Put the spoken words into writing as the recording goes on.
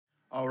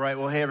All right,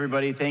 well, hey,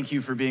 everybody. Thank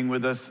you for being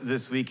with us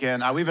this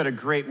weekend. We've had a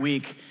great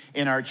week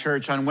in our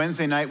church. On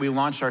Wednesday night, we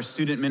launched our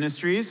student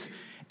ministries,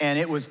 and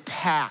it was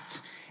packed.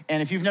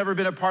 And if you've never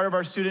been a part of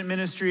our student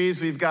ministries,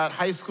 we've got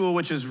high school,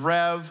 which is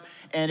Rev,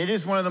 and it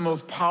is one of the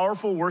most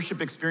powerful worship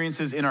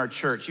experiences in our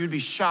church. You'd be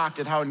shocked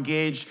at how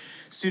engaged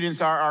students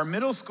are. Our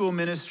middle school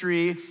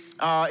ministry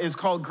is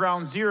called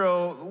Ground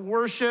Zero.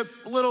 Worship,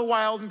 a little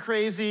wild and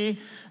crazy,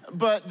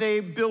 but they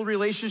build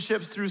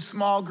relationships through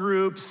small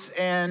groups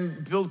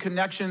and build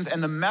connections,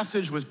 and the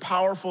message was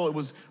powerful. It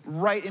was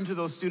right into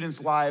those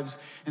students' lives.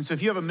 And so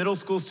if you have a middle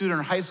school student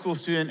or high school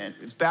student,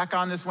 it's back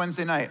on this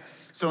Wednesday night.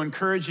 So I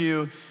encourage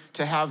you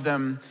to have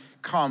them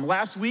come.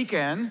 Last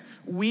weekend,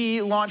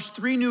 we launched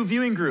 3 new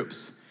viewing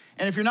groups.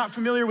 And if you're not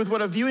familiar with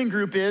what a viewing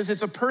group is,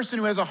 it's a person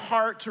who has a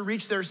heart to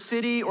reach their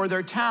city or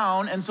their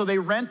town, and so they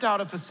rent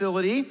out a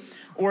facility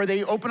or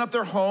they open up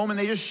their home and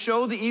they just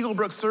show the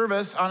Eaglebrook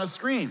service on a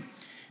screen.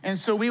 And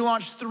so we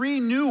launched 3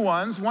 new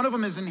ones. One of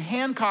them is in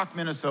Hancock,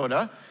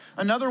 Minnesota,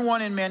 another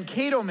one in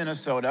Mankato,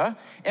 Minnesota,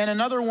 and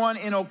another one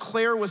in Eau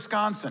Claire,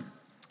 Wisconsin.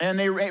 And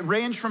they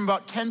range from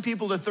about 10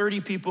 people to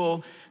 30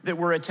 people that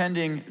were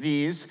attending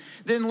these.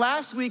 Then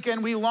last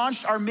weekend, we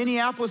launched our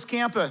Minneapolis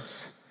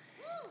campus.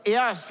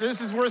 Yes,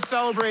 this is worth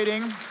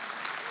celebrating.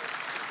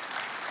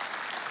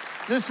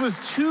 This was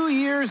 2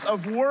 years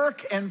of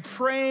work and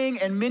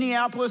praying, and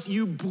Minneapolis,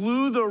 you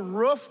blew the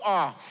roof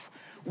off.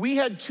 We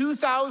had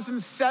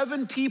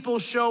 2,007 people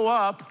show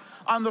up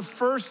on the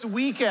first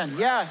weekend,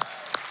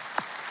 yes.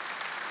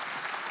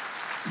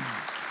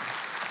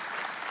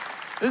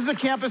 This is a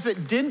campus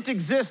that didn't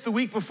exist the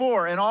week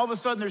before, and all of a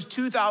sudden there's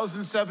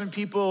 2,007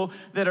 people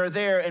that are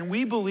there, and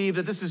we believe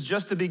that this is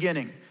just the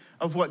beginning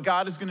of what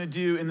God is gonna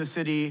do in the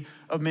city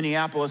of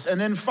Minneapolis.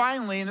 And then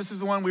finally, and this is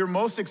the one we were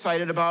most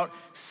excited about,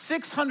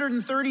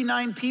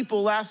 639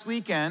 people last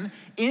weekend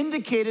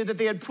indicated that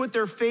they had put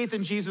their faith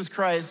in Jesus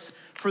Christ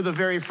for the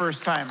very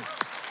first time.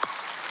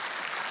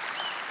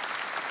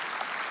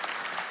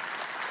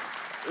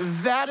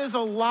 That is a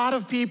lot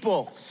of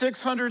people,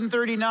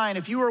 639.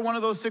 If you are one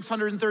of those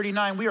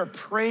 639, we are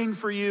praying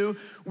for you.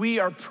 We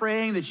are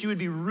praying that you would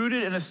be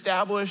rooted and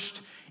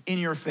established in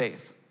your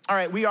faith. All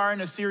right, we are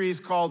in a series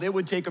called It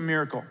Would Take a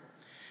Miracle,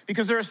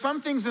 because there are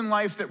some things in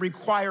life that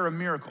require a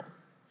miracle.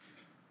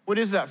 What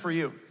is that for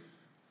you?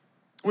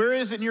 Where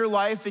is it in your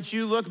life that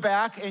you look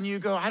back and you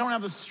go, I don't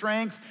have the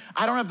strength,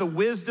 I don't have the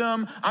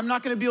wisdom, I'm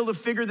not gonna be able to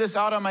figure this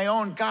out on my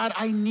own. God,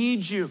 I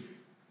need you.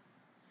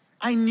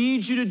 I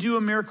need you to do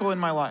a miracle in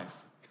my life.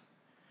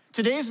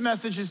 Today's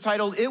message is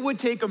titled, It Would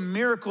Take a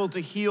Miracle to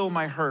Heal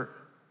My Hurt.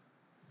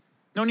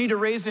 No need to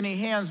raise any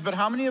hands, but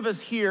how many of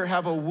us here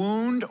have a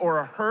wound or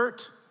a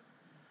hurt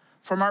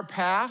from our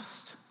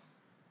past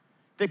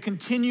that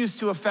continues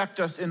to affect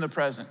us in the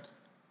present?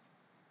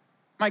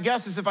 My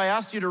guess is if I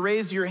asked you to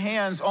raise your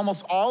hands,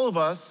 almost all of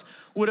us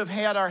would have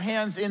had our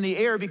hands in the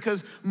air,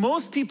 because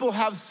most people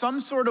have some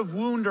sort of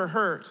wound or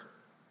hurt.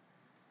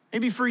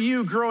 Maybe for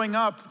you, growing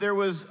up, there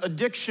was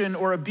addiction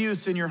or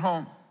abuse in your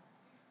home.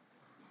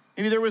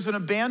 Maybe there was an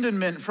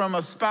abandonment from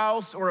a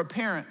spouse or a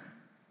parent,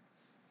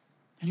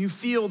 and you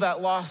feel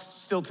that loss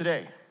still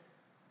today.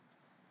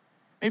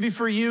 Maybe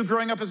for you,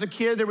 growing up as a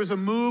kid, there was a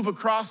move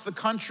across the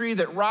country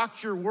that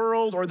rocked your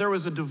world, or there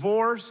was a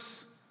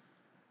divorce,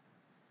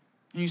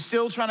 and you're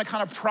still trying to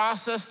kind of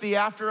process the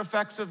after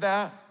effects of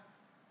that.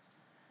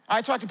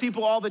 I talk to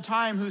people all the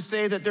time who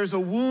say that there's a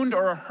wound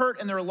or a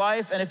hurt in their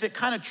life, and if it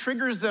kind of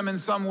triggers them in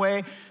some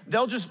way,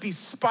 they'll just be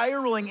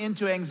spiraling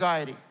into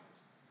anxiety,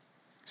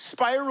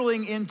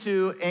 spiraling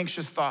into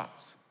anxious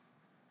thoughts.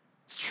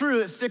 It's true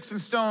that sticks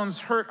and stones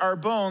hurt our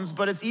bones,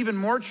 but it's even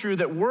more true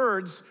that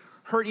words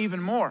hurt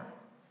even more.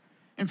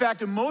 In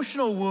fact,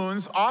 emotional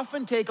wounds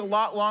often take a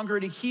lot longer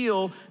to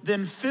heal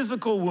than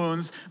physical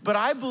wounds, but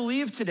I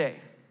believe today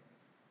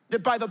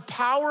that by the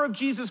power of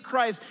Jesus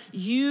Christ,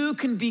 you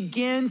can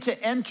begin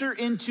to enter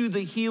into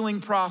the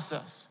healing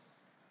process.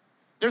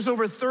 There's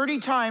over 30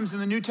 times in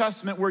the New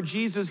Testament where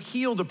Jesus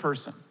healed a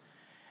person.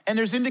 And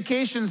there's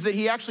indications that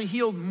he actually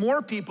healed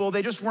more people,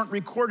 they just weren't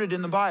recorded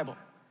in the Bible.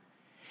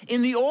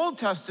 In the Old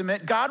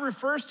Testament, God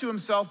refers to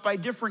himself by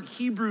different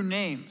Hebrew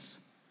names.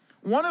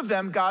 One of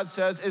them, God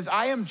says, is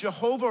I am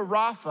Jehovah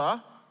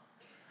Rapha,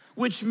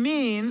 which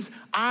means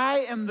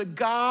I am the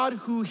God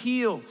who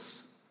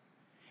heals.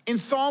 In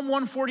Psalm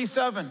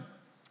 147,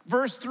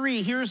 verse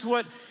 3, here's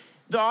what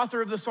the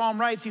author of the psalm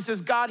writes. He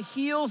says, God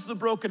heals the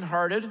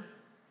brokenhearted,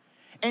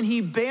 and he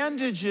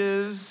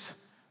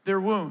bandages their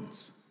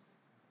wounds.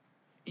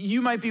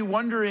 You might be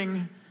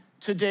wondering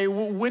today,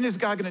 well, when is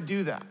God gonna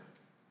do that?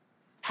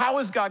 How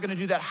is God gonna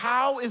do that?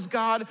 How is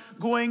God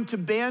going to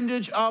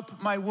bandage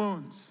up my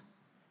wounds?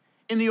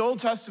 In the Old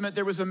Testament,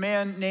 there was a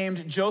man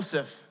named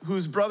Joseph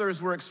whose brothers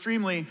were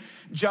extremely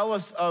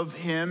jealous of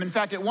him. In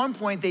fact, at one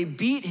point, they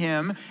beat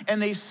him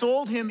and they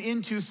sold him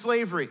into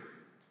slavery.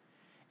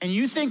 And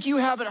you think you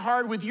have it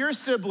hard with your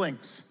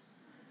siblings.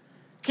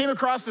 Came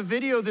across a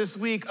video this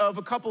week of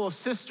a couple of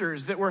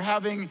sisters that were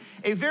having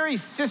a very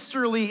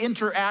sisterly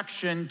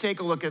interaction. Take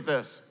a look at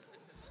this.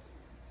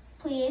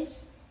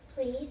 Please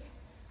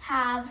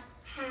have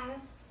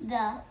have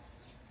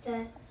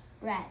the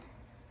red.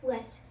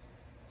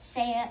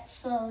 Say it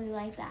slowly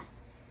like that.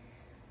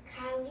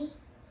 Callie,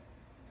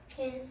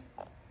 can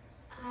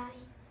I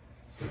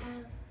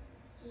have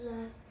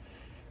the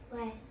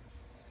red?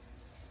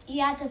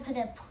 You have to put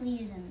a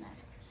please in there.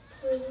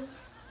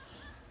 Please.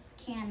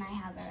 Can I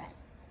have a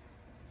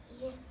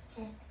red?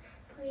 Yeah.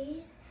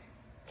 Please,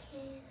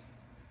 can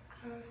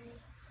I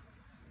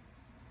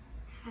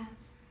have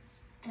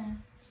the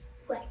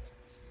red?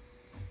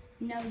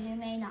 No, you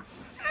may not.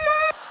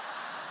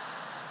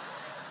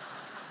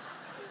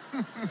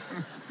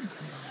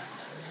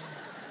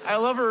 I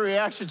love her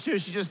reaction too.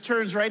 She just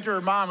turns right to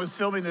her mom who's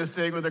filming this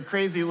thing with a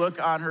crazy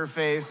look on her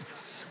face.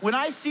 When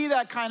I see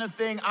that kind of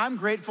thing, I'm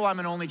grateful I'm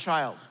an only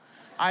child.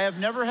 I have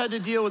never had to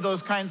deal with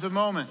those kinds of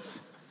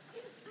moments.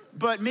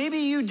 But maybe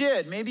you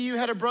did. Maybe you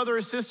had a brother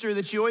or sister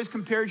that you always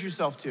compared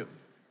yourself to,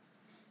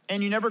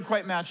 and you never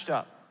quite matched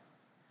up.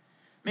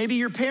 Maybe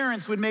your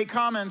parents would make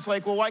comments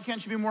like, well, why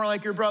can't you be more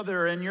like your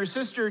brother? And your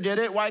sister did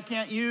it, why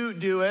can't you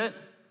do it?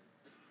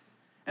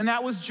 And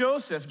that was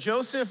Joseph.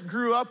 Joseph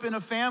grew up in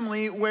a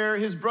family where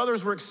his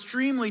brothers were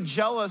extremely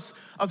jealous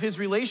of his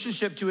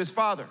relationship to his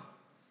father.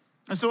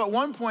 And so at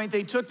one point,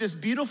 they took this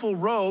beautiful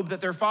robe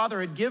that their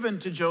father had given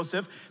to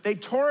Joseph, they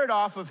tore it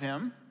off of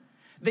him,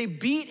 they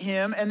beat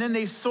him, and then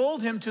they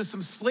sold him to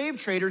some slave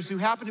traders who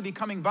happened to be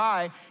coming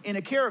by in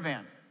a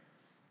caravan.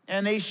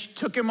 And they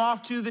took him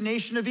off to the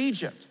nation of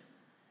Egypt.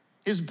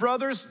 His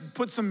brothers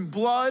put some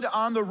blood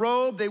on the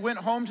robe. They went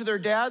home to their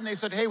dad and they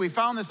said, hey, we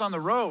found this on the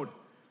road.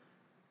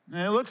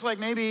 And it looks like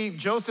maybe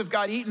Joseph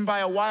got eaten by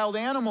a wild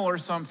animal or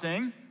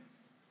something.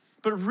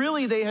 But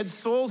really, they had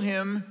sold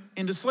him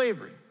into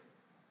slavery.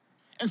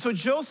 And so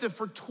Joseph,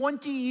 for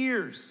 20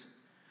 years,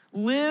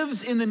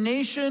 lives in the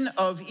nation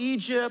of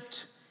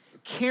Egypt,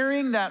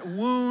 carrying that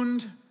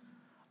wound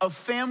of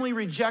family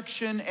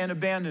rejection and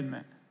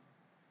abandonment.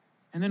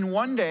 And then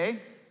one day,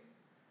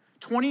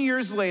 20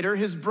 years later,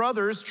 his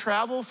brothers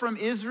travel from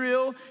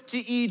Israel to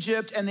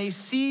Egypt and they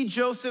see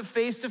Joseph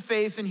face to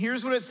face. And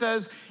here's what it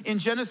says in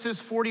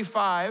Genesis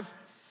 45.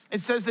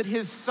 It says that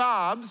his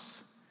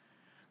sobs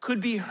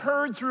could be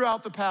heard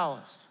throughout the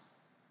palace.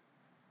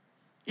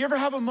 You ever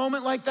have a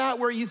moment like that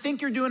where you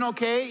think you're doing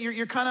okay,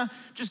 you're kind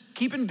of just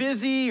keeping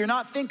busy, you're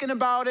not thinking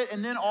about it,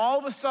 and then all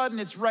of a sudden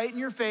it's right in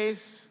your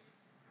face,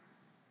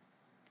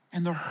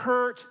 and the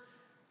hurt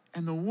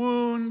and the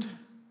wound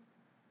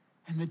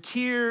and the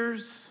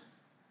tears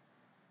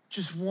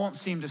just won't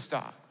seem to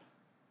stop.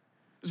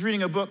 I was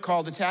reading a book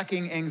called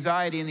Attacking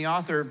Anxiety, and the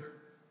author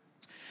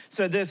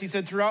said this. He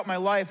said, throughout my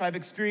life, I've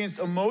experienced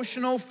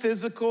emotional,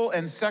 physical,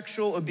 and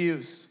sexual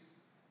abuse.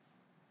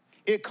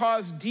 It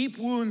caused deep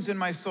wounds in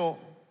my soul.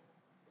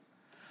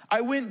 I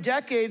went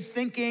decades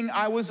thinking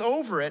I was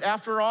over it.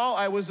 After all,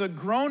 I was a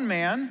grown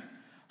man,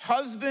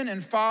 husband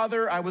and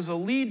father. I was a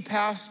lead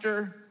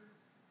pastor.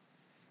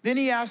 Then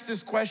he asked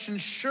this question,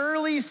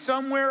 surely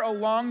somewhere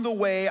along the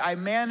way, I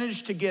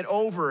managed to get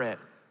over it,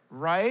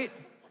 right?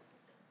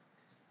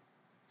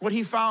 What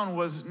he found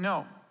was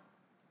no.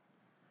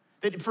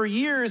 That for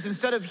years,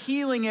 instead of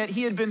healing it,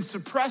 he had been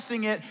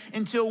suppressing it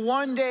until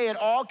one day it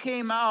all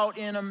came out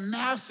in a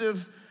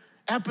massive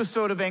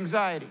episode of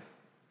anxiety.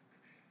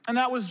 And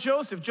that was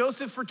Joseph.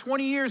 Joseph, for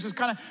 20 years, was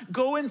kind of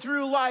going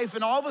through life,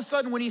 and all of a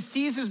sudden, when he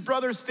sees his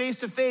brothers face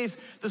to face,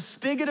 the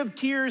spigot of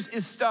tears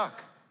is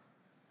stuck,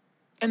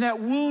 and that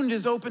wound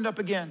is opened up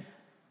again.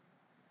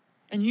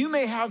 And you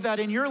may have that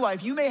in your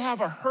life. You may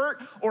have a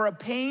hurt or a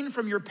pain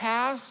from your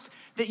past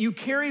that you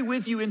carry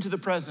with you into the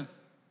present.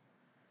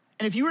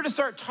 And if you were to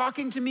start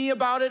talking to me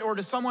about it or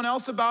to someone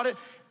else about it,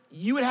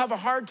 you would have a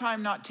hard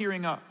time not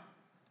tearing up.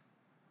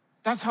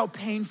 That's how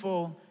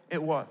painful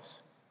it was.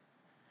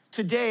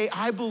 Today,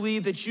 I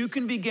believe that you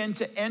can begin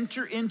to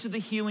enter into the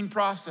healing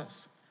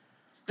process,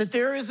 that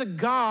there is a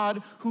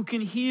God who can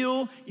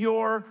heal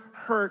your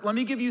hurt. Let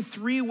me give you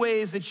 3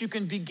 ways that you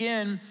can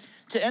begin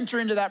to enter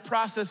into that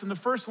process. And the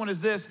first one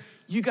is this: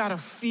 you gotta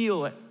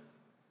feel it.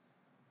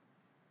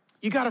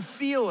 You gotta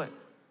feel it.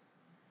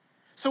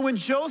 So when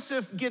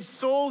Joseph gets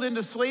sold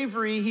into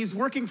slavery, he's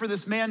working for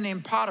this man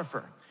named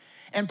Potiphar.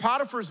 And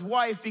Potiphar's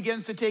wife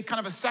begins to take kind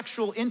of a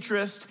sexual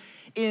interest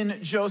in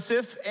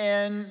Joseph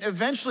and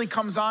eventually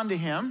comes on to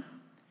him.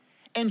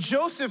 And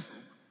Joseph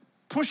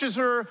pushes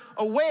her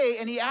away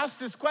and he asks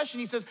this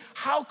question. He says,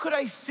 how could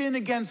I sin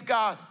against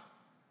God?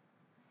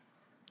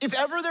 If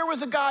ever there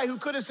was a guy who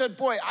could have said,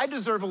 boy, I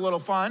deserve a little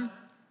fun.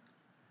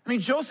 I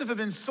mean, Joseph had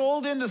been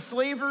sold into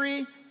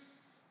slavery.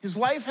 His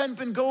life hadn't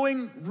been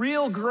going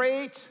real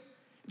great.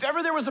 If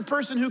ever there was a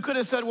person who could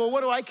have said, well,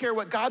 what do I care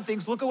what God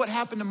thinks? Look at what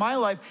happened to my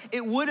life.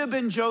 It would have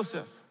been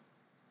Joseph.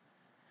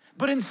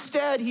 But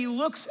instead, he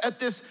looks at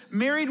this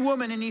married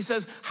woman and he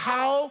says,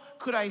 how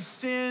could I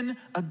sin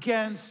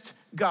against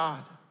God?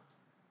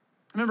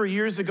 I remember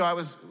years ago, I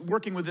was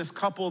working with this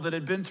couple that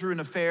had been through an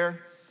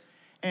affair.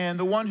 And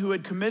the one who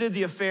had committed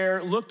the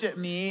affair looked at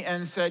me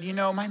and said, you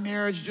know, my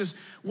marriage just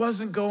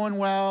wasn't going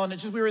well.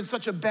 And we were in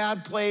such a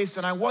bad place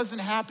and I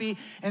wasn't happy.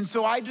 And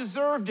so I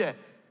deserved it.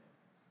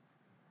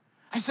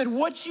 I said,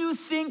 what you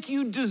think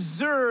you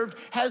deserved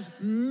has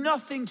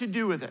nothing to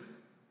do with it.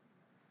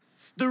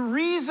 The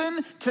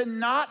reason to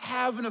not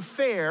have an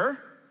affair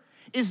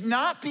is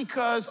not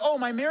because, oh,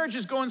 my marriage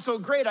is going so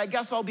great, I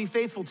guess I'll be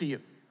faithful to you.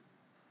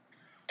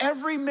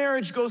 Every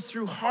marriage goes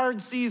through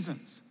hard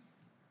seasons.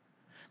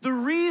 The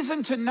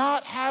reason to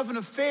not have an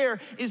affair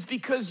is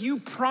because you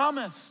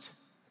promised.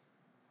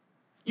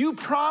 You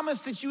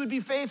promised that you would be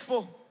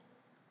faithful.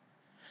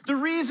 The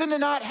reason to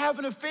not have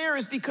an affair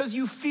is because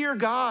you fear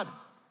God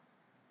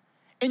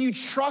and you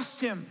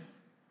trust him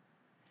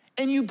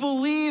and you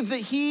believe that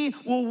he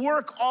will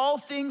work all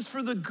things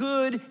for the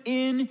good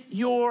in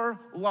your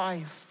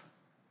life.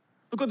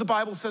 Look what the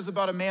Bible says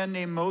about a man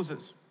named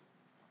Moses.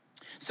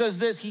 It says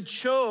this, he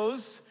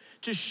chose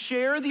to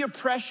share the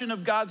oppression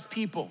of God's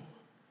people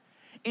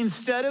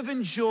instead of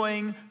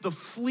enjoying the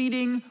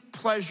fleeting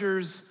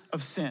pleasures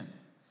of sin.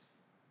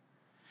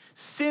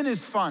 Sin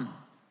is fun.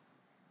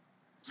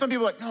 Some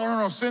people are like,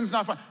 no, sin's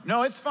not fun.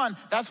 No, it's fun.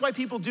 That's why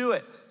people do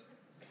it.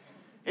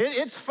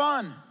 It's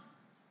fun.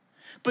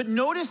 But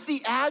notice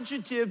the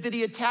adjective that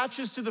he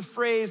attaches to the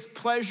phrase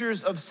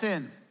pleasures of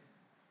sin.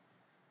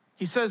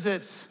 He says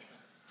it's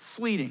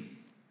fleeting.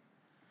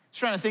 I was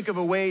trying to think of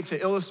a way to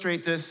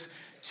illustrate this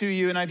to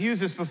you, and I've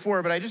used this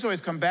before, but I just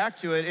always come back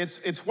to it.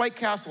 It's White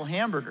Castle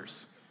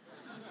hamburgers.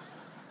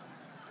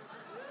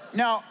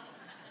 Now,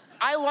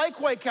 I like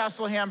White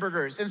Castle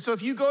hamburgers, and so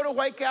if you go to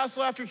White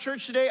Castle after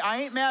church today,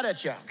 I ain't mad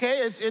at you,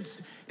 okay?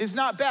 It's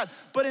not bad.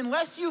 But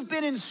unless you've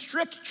been in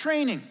strict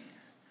training,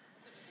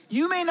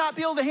 you may not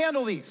be able to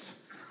handle these.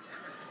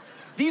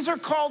 These are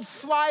called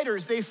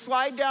sliders. They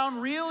slide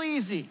down real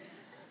easy.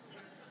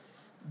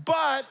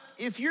 But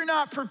if you're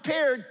not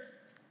prepared,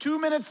 2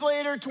 minutes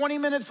later, 20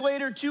 minutes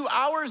later, 2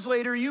 hours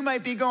later, you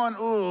might be going,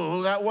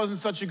 oh, that wasn't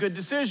such a good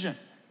decision.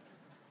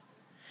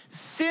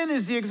 Sin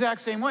is the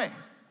exact same way.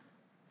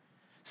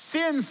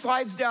 Sin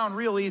slides down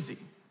real easy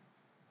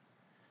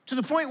to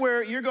the point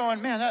where you're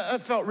going, man,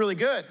 that felt really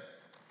good.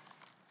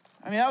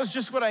 I mean, that was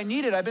just what I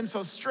needed. I've been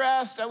so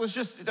stressed.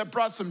 That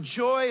brought some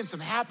joy and some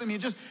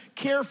happiness, just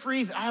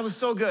carefree. I was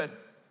so good.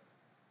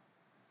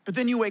 But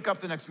then you wake up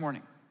the next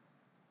morning.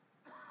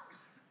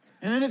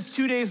 And then it's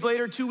 2 days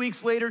later, 2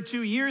 weeks later,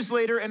 2 years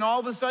later, and all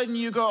of a sudden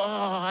you go,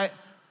 oh,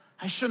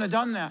 I shouldn't have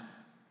done that.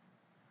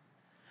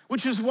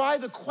 Which is why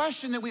the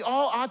question that we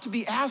all ought to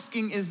be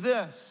asking is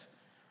this.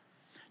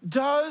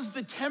 Does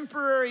the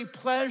temporary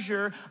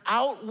pleasure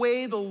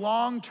outweigh the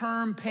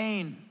long-term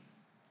pain?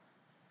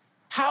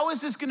 How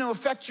is this going to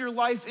affect your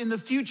life in the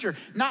future?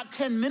 Not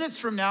 10 minutes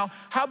from now.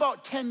 How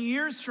about 10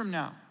 years from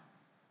now?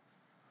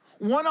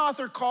 One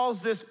author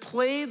calls this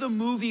play the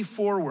movie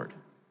forward.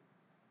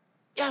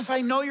 Yes,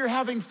 I know you're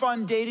having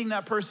fun dating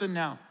that person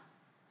now.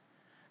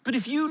 But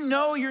if you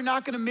know you're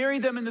not going to marry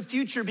them in the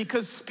future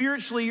because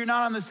spiritually you're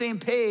not on the same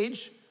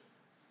page,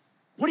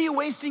 what are you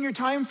wasting your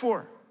time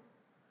for?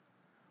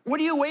 What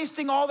are you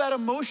wasting all that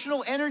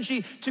emotional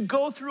energy to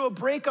go through a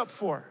breakup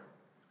for?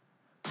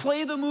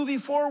 Play the movie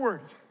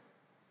forward.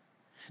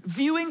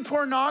 Viewing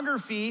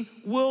pornography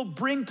will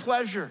bring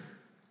pleasure.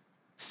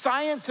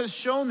 Science has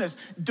shown this.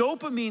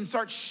 Dopamine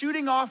starts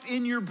shooting off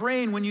in your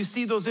brain when you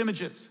see those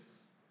images.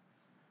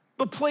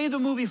 But play the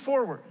movie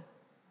forward.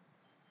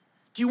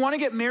 Do you want to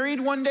get married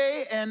one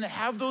day and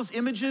have those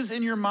images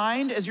in your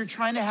mind as you're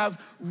trying to have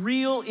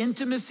real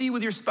intimacy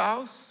with your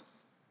spouse?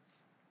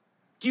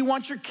 Do you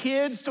want your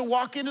kids to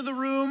walk into the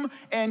room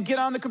and get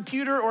on the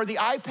computer or the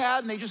iPad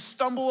and they just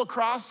stumble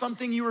across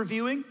something you were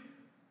viewing?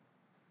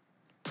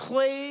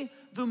 Play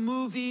the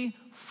movie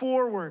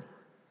forward.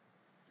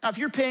 Now, if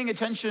you're paying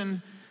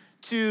attention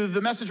to the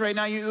message right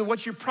now,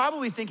 what you're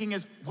probably thinking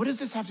is, what does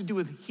this have to do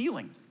with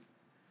healing?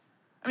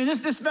 I mean,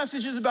 this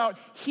message is about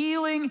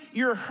healing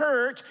your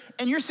hurt,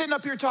 and you're sitting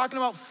up here talking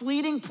about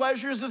fleeting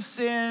pleasures of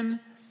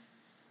sin,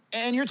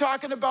 and you're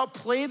talking about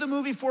play the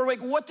movie forward. Like,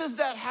 what does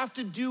that have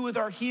to do with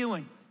our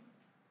healing?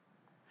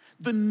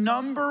 The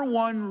number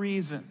one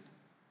reason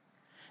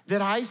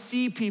that I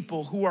see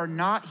people who are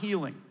not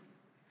healing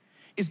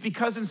is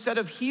because instead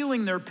of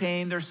healing their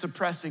pain, they're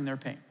suppressing their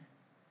pain.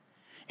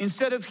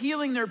 Instead of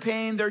healing their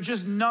pain, they're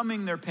just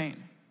numbing their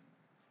pain.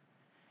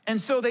 And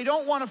so they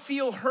don't want to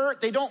feel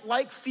hurt. They don't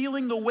like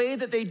feeling the way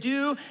that they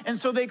do. And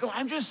so they go,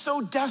 I'm just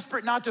so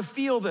desperate not to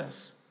feel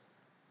this.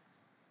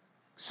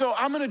 So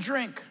I'm going to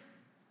drink.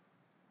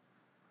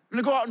 I'm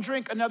gonna go out and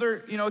drink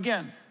another,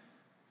 again.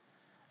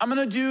 I'm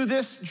gonna do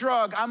this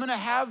drug. I'm gonna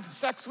have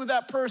sex with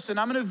that person.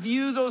 I'm gonna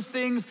view those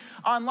things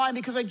online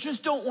because I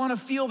just don't wanna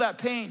feel that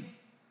pain.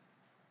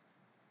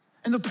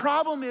 And the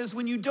problem is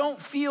when you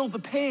don't feel the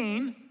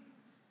pain,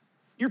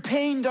 your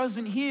pain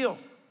doesn't heal.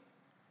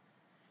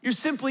 You're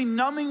simply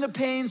numbing the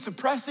pain,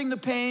 suppressing the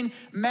pain,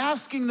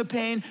 masking the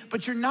pain,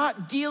 but you're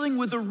not dealing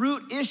with the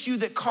root issue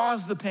that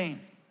caused the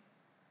pain.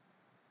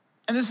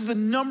 And this is the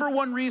number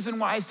one reason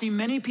why I see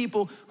many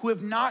people who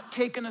have not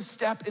taken a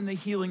step in the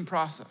healing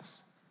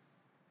process.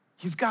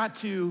 You've got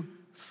to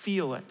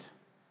feel it.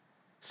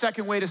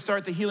 Second way to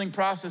start the healing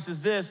process is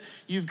this: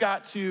 you've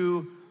got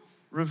to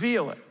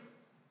reveal it.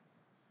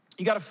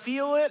 You got to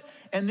feel it,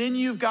 and then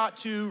you've got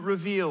to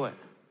reveal it.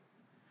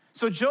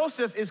 So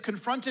Joseph is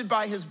confronted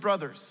by his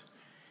brothers.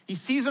 He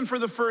sees them for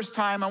the first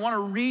time. I want to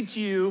read to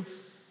you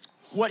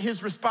what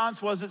his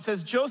response was. It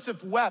says,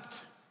 Joseph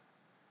wept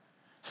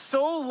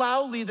so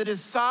loudly that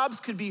his sobs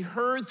could be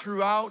heard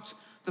throughout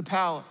the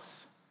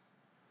palace.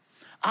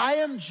 I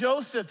am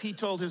Joseph, he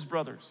told his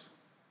brothers.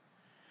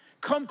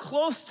 Come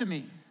close to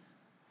me.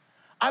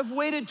 I've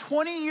waited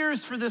 20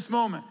 years for this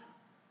moment.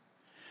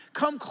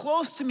 Come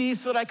close to me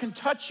so that I can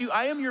touch you.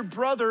 I am your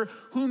brother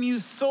whom you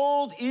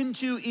sold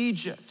into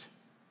Egypt.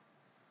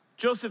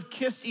 Joseph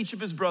kissed each of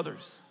his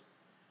brothers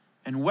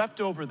and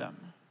wept over them,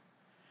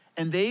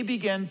 and they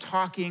began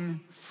talking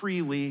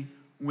freely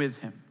with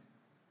him.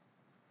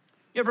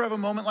 You ever have a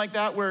moment like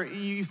that where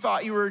you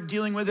thought you were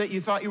dealing with it, you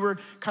thought you were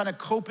kind of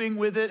coping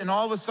with it, and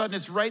all of a sudden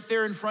it's right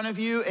there in front of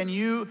you, and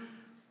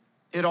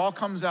it all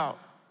comes out?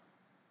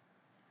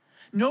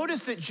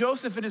 Notice that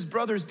Joseph and his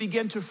brothers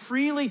began to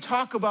freely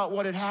talk about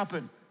what had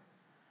happened.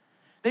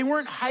 They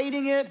weren't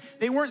hiding it.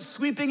 They weren't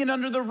sweeping it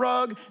under the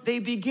rug. They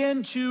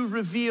began to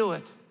reveal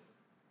it.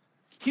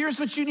 Here's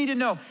what you need to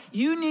know.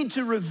 You need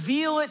to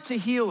reveal it to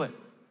heal it.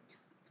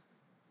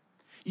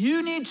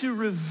 You need to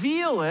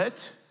reveal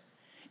it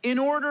in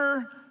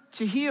order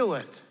to heal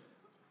it.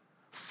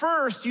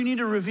 First, you need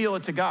to reveal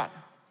it to God.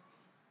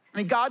 I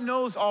mean, God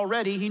knows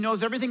already. He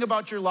knows everything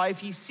about your life.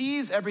 He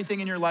sees everything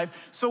in your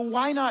life. So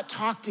why not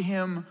talk to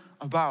him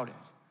about it?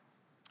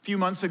 A few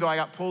months ago, I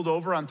got pulled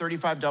over on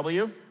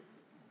 35W,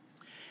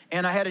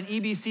 and I had an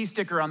EBC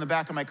sticker on the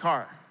back of my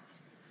car,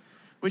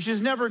 which is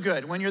never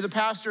good. When you're the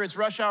pastor, it's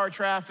rush hour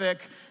traffic.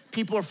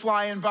 People are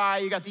flying by.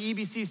 You got the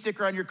EBC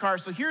sticker on your car.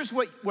 So here's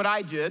what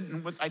I did,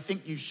 and what I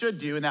think you should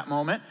do in that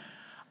moment.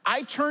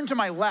 I turned to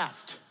my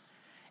left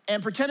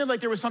and pretended like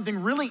there was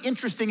something really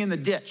interesting in the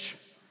ditch,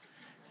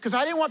 because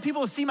I didn't want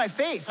people to see my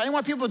face. I didn't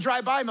want people to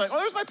drive by and be like, oh,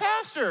 there's my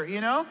pastor, you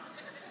know?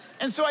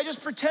 And so I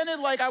just pretended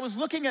like I was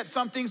looking at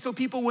something so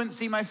people wouldn't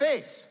see my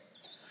face.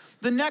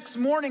 The next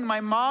morning, my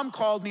mom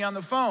called me on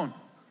the phone.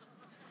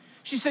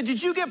 She said,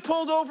 did you get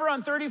pulled over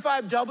on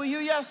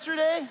 35W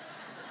yesterday?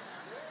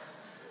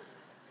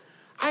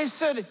 I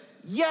said,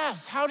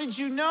 yes, how did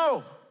you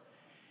know?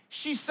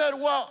 She said,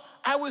 well,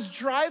 I was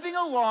driving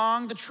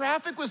along, the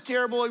traffic was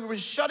terrible, it was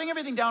shutting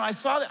everything down. I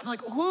saw that, I'm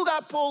like, who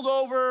got pulled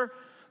over?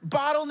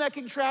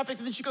 Bottlenecking traffic.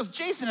 And then she goes,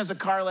 Jason has a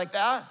car like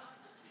that.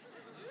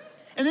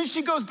 And then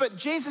she goes, but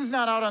Jason's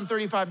not out on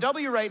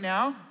 35W right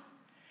now.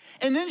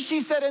 And then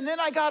she said, and then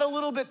I got a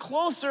little bit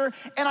closer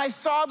and I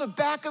saw the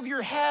back of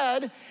your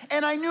head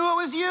and I knew it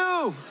was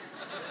you.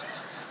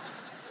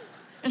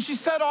 And she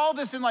said all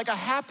this in like a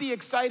happy,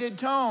 excited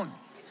tone.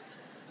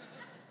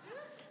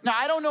 Now,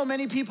 I don't know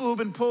many people who've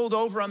been pulled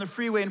over on the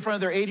freeway in front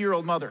of their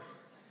 80-year-old mother.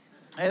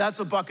 Hey, that's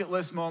a bucket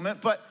list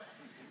moment. But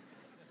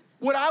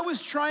what I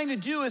was trying to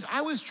do is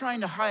I was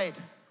trying to hide.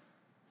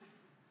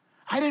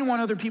 I didn't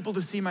want other people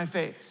to see my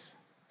face.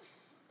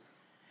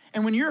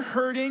 And when you're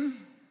hurting,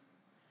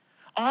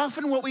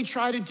 often what we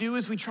try to do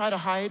is we try to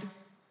hide.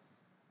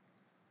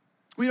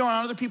 We don't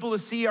want other people to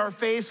see our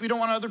face. We don't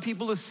want other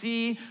people to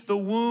see the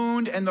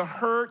wound and the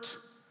hurt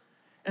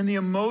and the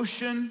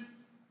emotion.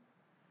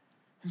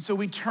 And so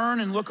we turn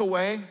and look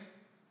away.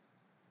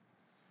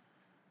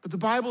 But the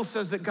Bible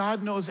says that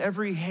God knows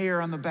every hair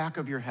on the back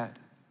of your head.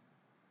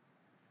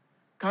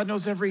 God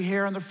knows every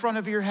hair on the front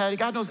of your head.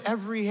 God knows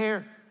every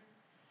hair.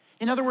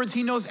 In other words,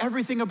 he knows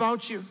everything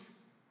about you.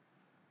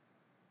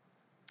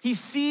 He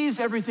sees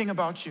everything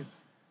about you.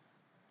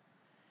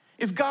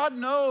 If God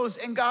knows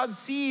and God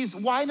sees,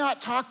 why not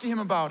talk to him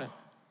about it?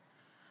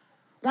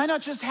 Why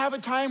not just have a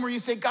time where you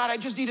say, God, I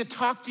just need to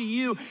talk to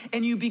you,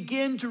 and you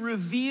begin to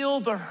reveal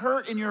the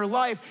hurt in your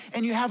life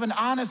and you have an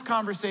honest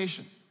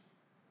conversation.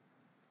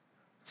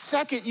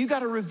 Second, you got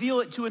to reveal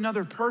it to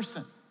another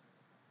person.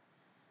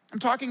 I'm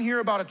talking here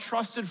about a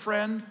trusted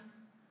friend. I'm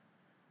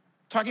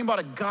talking about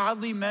a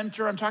godly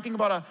mentor. I'm talking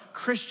about a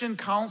Christian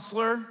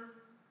counselor.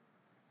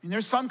 I mean,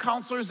 there's some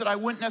counselors that I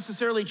wouldn't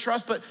necessarily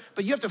trust, but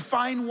you have to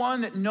find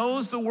one that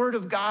knows the word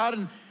of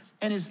God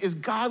and is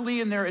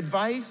godly in their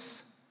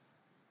advice.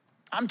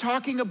 I'm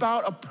talking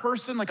about a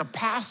person like a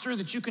pastor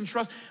that you can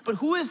trust. But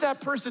who is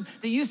that person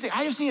that you say,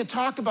 I just need to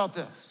talk about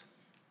this?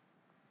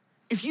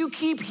 If you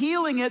keep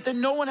healing it, then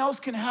no one else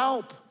can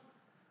help.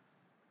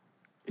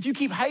 If you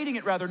keep hiding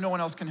it, rather, no one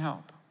else can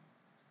help.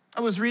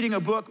 I was reading a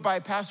book by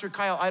Pastor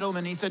Kyle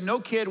Idleman. He said, no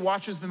kid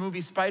watches the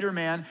movie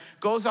Spider-Man,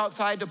 goes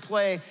outside to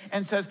play,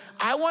 and says,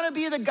 I want to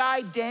be the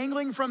guy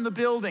dangling from the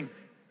building.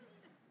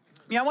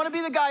 I want to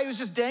be the guy who's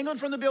just dangling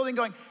from the building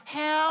going,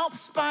 help,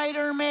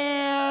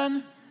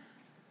 Spider-Man.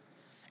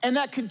 And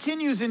that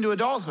continues into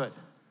adulthood.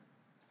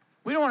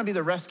 We don't want to be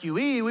the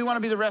rescuee. We want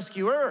to be the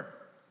rescuer.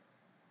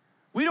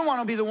 We don't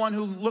want to be the one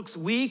who looks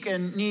weak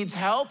and needs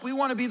help. We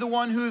want to be the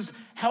one who's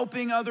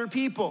helping other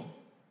people.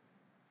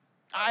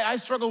 I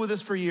struggled with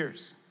this for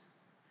years.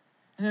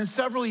 And then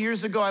several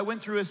years ago, I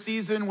went through a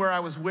season where I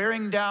was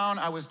wearing down.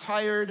 I was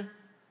tired.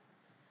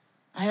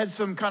 I had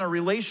some kind of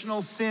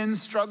relational sin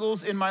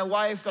struggles in my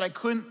life that I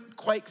couldn't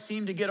quite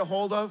seem to get a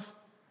hold of.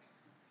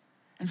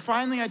 And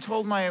finally, I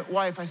told my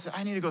wife, I said,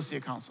 I need to go see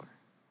a counselor.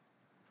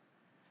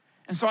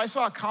 And so I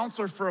saw a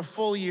counselor for a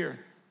full year.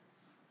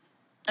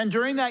 And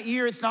during that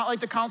year, it's not like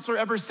the counselor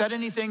ever said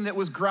anything that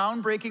was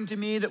groundbreaking to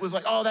me, that was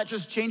like, oh, that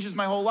just changes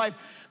my whole life.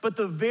 But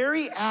the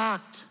very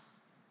act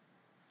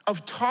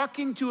of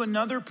talking to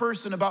another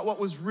person about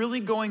what was really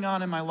going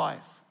on in my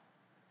life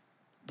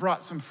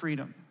brought some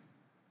freedom.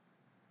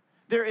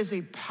 There is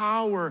a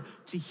power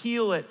to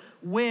heal it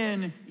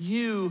when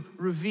you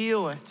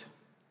reveal it.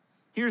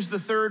 Here's the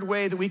third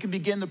way that we can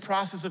begin the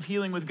process of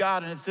healing with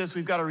God, and it's this: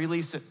 we've got to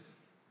release it.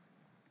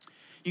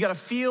 You got to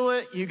feel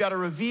it, you got to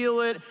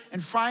reveal it,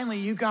 and finally,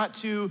 you got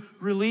to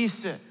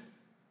release it.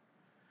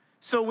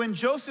 So when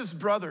Joseph's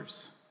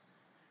brothers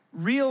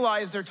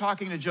realize they're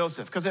talking to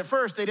Joseph, because at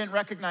first they didn't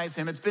recognize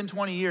him, it's been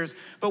 20 years,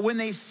 but when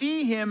they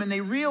see him and they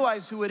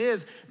realize who it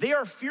is, they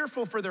are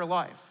fearful for their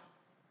life.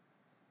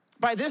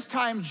 By this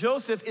time,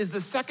 Joseph is the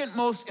second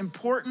most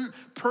important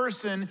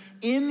person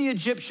in the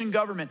Egyptian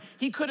government.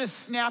 He could have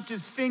snapped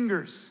his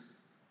fingers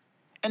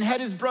and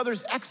had his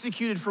brothers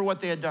executed for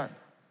what they had done.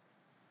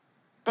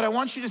 But I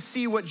want you to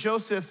see what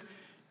Joseph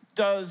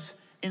does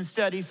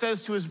instead. He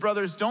says to his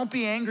brothers, don't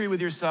be angry with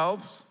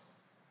yourselves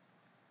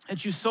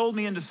that you sold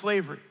me into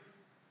slavery,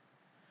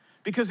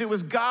 because it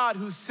was God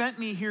who sent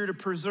me here to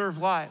preserve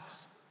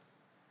lives.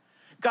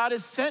 God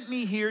has sent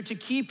me here to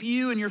keep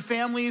you and your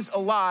families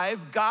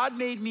alive. God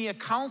made me a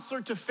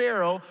counselor to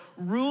Pharaoh,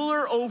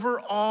 ruler over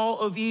all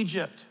of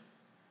Egypt.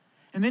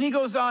 And then he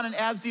goes on and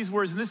adds these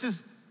words, and this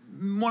is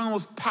one of the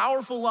most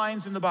powerful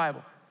lines in the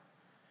Bible.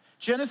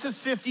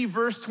 Genesis 50,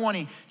 verse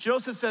 20,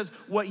 Joseph says,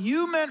 what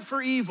you meant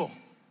for evil,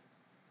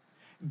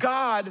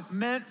 God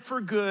meant for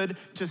good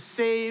to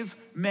save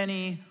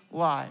many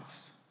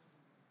lives.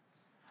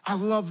 I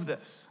love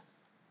this.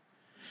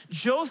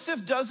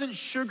 Joseph doesn't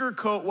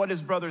sugarcoat what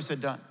his brothers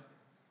had done.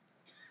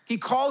 He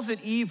calls it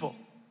evil.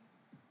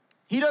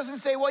 He doesn't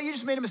say, well, you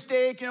just made a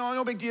mistake,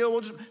 no big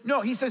deal.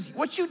 No, he says,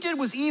 what you did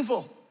was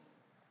evil.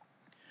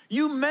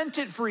 You meant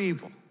it for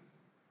evil.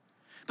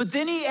 But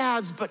then he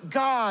adds, but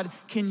God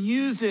can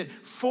use it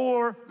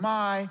for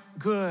my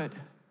good.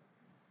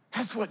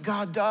 That's what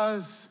God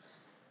does.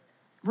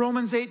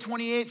 Romans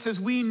 8:28 says,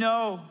 we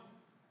know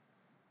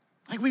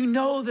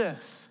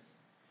this,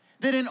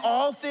 that in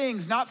all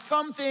things, not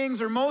some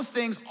things or most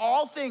things,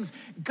 all things,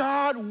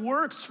 God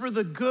works for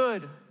the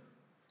good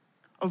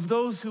of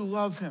those who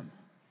love him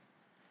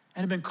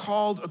and have been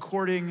called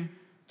according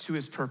to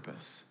his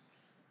purpose.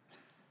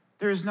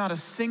 There is not a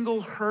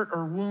single hurt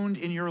or wound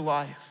in your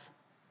life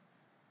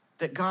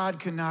that God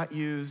cannot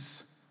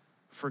use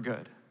for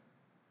good.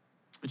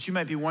 But you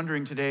might be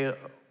wondering today,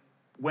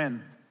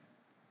 when?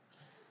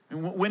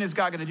 And when is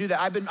God gonna do that?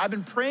 I've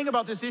been praying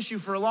about this issue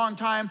for a long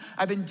time.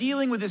 I've been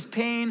dealing with this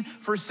pain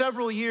for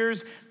several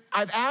years.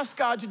 I've asked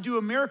God to do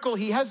a miracle.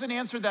 He hasn't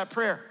answered that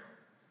prayer.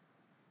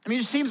 I mean,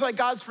 it just seems like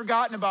God's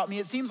forgotten about me.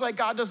 It seems like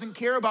God doesn't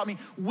care about me.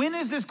 When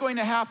is this going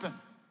to happen?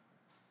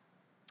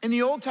 In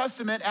the Old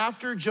Testament,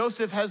 after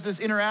Joseph has this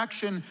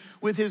interaction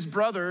with his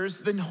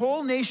brothers, the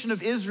whole nation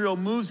of Israel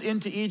moves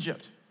into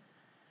Egypt.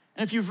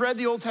 And if you've read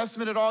the Old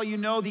Testament at all, you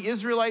know the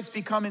Israelites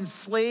become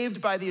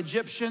enslaved by the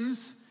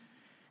Egyptians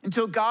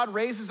until God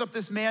raises up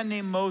this man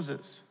named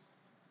Moses,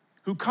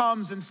 who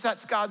comes and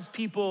sets God's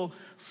people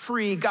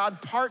free.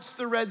 God parts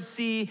the Red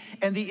Sea,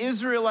 and the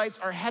Israelites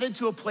are headed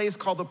to a place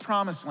called the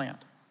Promised Land.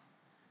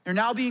 They're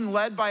now being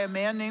led by a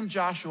man named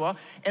Joshua,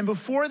 and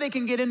before they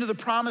can get into the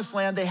Promised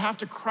Land, they have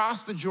to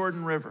cross the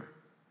Jordan River.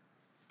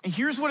 And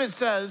here's what it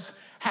says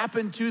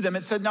happened to them.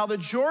 It said, now the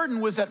Jordan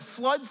was at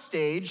flood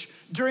stage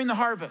during the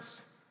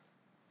harvest.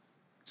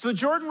 So the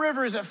Jordan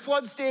River is at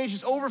flood stage,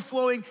 it's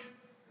overflowing.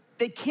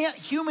 They can't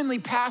humanly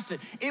pass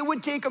it. It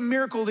would take a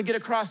miracle to get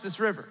across this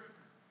river.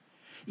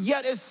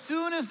 Yet as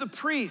soon as the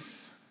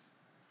priests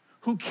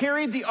who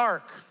carried the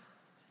ark,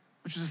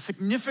 which was a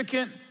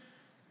significant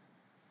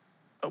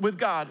with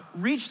God,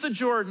 reached the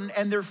Jordan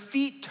and their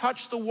feet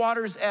touched the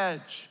water's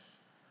edge,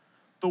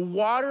 the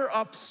water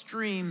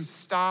upstream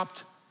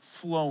stopped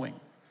flowing.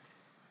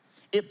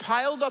 It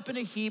piled up in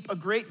a heap a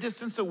great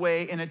distance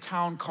away in a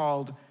town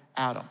called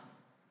Adam.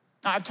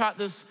 Now, I've taught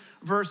this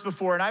verse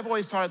before, and I've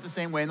always taught it the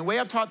same way. And the way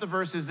I've taught the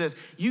verse is this: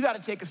 you got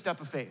to take a step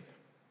of faith.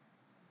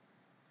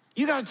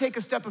 You got to take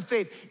a step of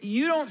faith.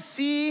 You don't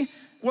see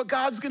what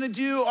God's gonna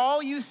do.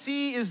 All you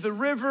see is the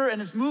river,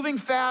 and it's moving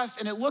fast,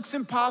 and it looks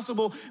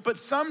impossible. But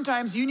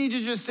sometimes you need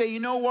to just say, you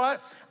know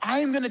what? I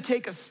am gonna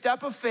take a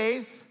step of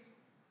faith.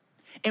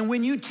 And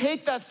when you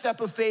take that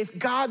step of faith,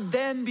 God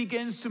then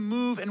begins to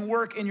move and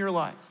work in your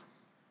life.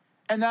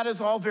 And that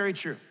is all very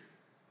true.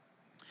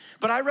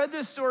 But I read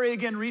this story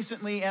again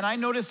recently, and I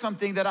noticed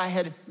something that I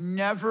had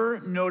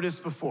never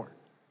noticed before.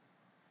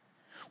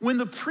 When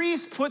the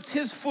priest puts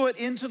his foot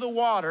into the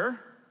water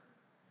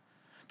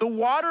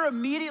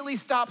immediately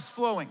stops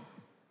flowing,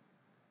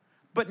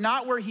 but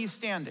not where he's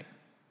standing.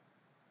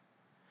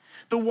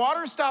 The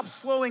water stops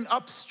flowing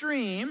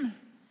upstream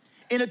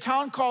in a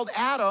town called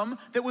Adam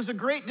that was a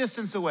great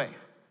distance away.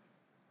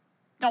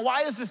 Now,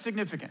 why is this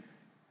significant?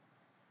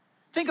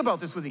 Think about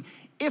this with me.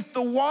 If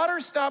the water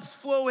stops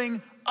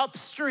flowing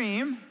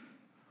upstream,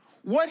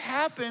 what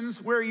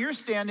happens where you're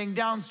standing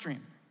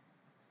downstream?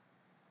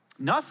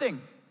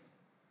 Nothing,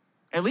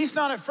 at least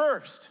not at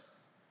first.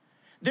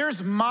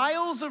 There's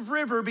miles of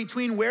river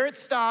between where it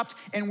stopped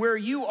and where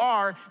you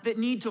are that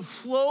need to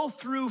flow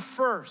through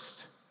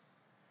first.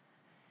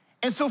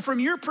 And so from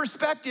your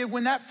perspective,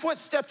 when that foot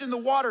stepped in the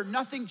water,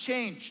 nothing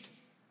changed.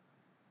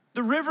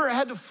 The river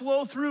had to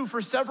flow through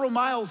for several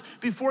miles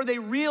before they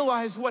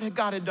realized what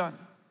God had done.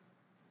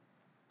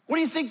 What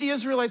do you think the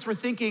Israelites were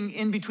thinking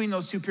in between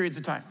those two periods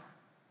of time?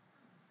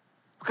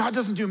 God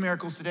doesn't do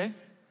miracles today.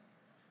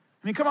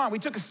 I mean, come on, we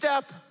took a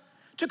step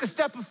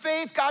of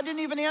faith. God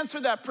didn't even answer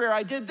that prayer.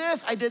 I did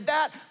this, I did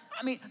that.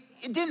 I mean,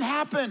 it didn't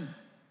happen.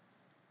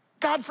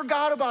 God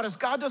forgot about us.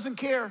 God doesn't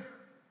care.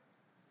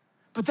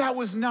 But that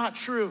was not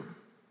true.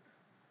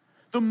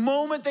 The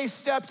moment they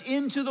stepped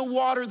into the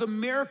water, the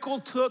miracle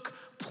took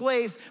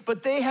place,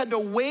 but they had to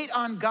wait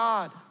on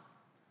God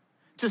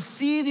to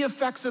see the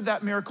effects of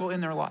that miracle in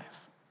their life.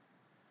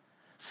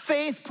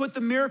 Faith put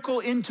the miracle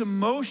into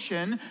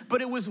motion,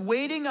 but it was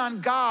waiting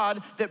on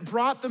God that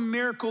brought the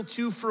miracle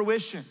to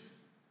fruition.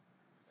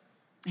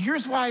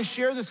 Here's why I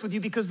share this with you,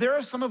 because there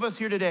are some of us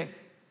here today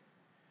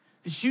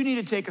that you need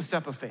to take a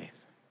step of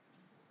faith.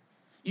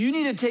 You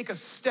need to take a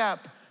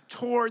step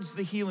towards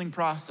the healing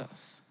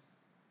process.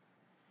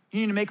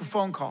 You need to make a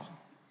phone call.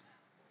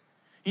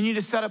 You need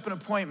to set up an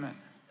appointment.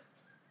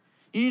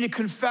 You need to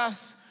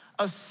confess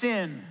a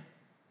sin.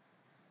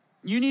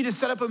 You need to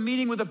set up a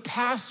meeting with a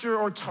pastor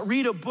or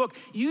read a book.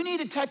 You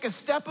need to take a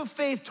step of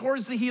faith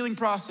towards the healing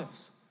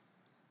process.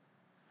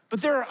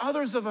 But there are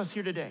others of us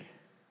here today.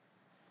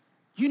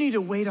 You need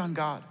to wait on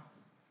God.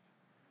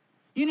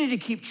 You need to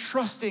keep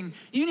trusting.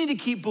 You need to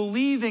keep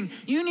believing.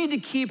 You need to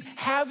keep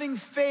having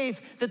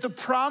faith that the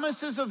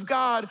promises of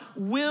God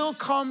will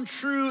come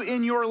true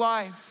in your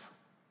life.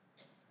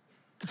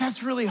 But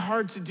that's really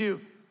hard to do.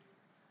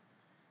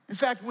 In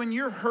fact, when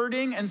you're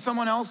hurting and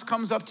someone else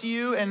comes up to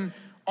you and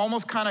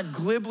almost kind of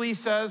glibly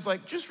says,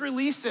 like, just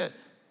release it,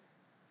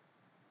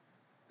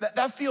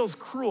 that feels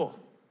cruel.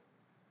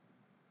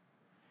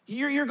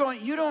 You're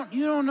going, you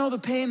don't know the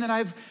pain that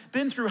I've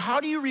been through. How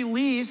do you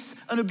release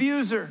an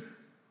abuser?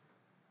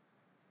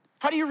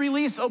 How do you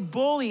release a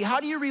bully? How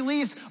do you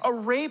release a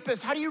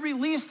rapist? How do you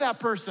release that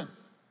person?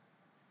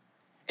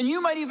 And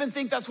you might even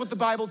think that's what the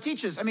Bible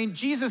teaches. I mean,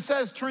 Jesus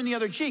says, turn the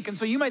other cheek. And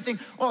so you might think,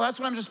 well, that's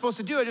what I'm just supposed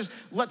to do. I just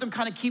let them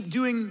kind of keep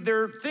doing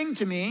their thing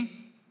to me.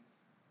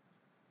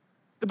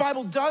 The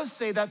Bible does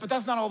say that, but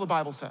that's not all the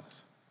Bible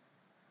says.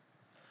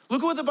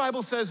 Look at what the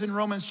Bible says in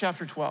Romans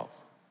chapter 12.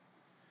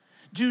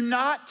 Do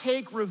not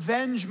take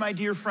revenge, my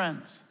dear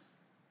friends.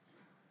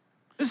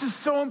 This is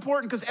so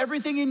important because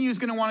everything in you is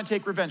gonna wanna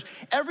take revenge.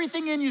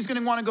 Everything in you is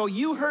gonna wanna go,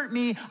 you hurt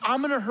me,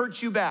 I'm gonna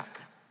hurt you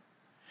back.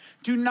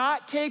 Do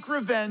not take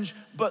revenge,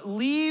 but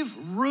leave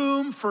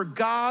room for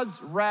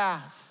God's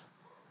wrath.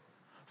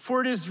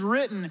 For it is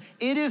written,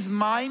 it is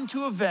mine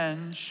to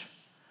avenge,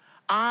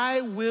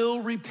 I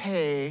will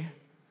repay,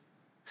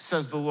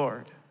 says the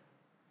Lord.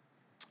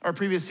 Our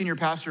previous senior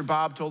pastor,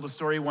 Bob, told a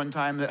story one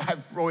time that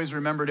I've always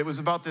remembered. It was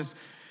about this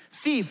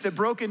thief that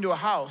broke into a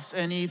house,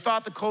 and he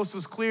thought the coast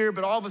was clear,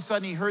 but all of a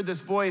sudden he heard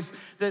this voice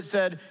that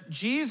said,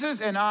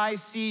 Jesus and I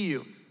see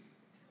you.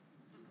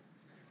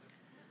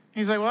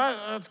 He's like, well,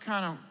 that's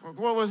kind of,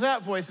 what was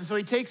that voice? And so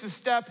he takes a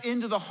step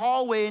into the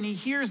hallway and he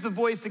hears the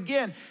voice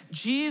again,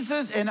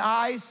 Jesus and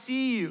I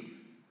see you.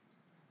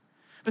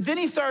 But then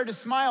he started to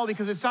smile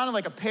because it sounded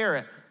like a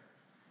parrot.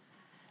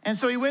 And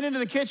so he went into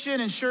the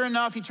kitchen, and sure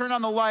enough, he turned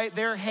on the light.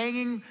 There,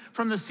 hanging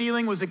from the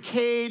ceiling, was a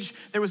cage.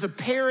 There was a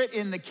parrot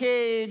in the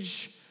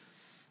cage.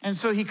 And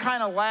so he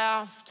kind of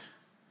laughed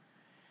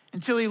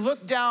until he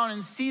looked down,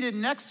 and seated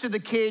next to the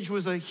cage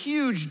was a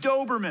huge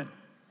Doberman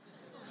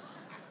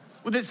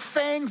with its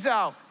fangs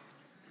out.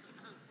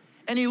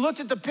 And he looked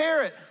at the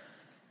parrot,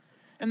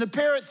 and the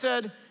parrot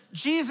said,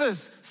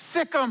 Jesus,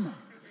 sick 'em.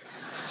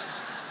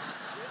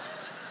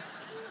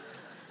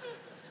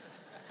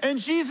 And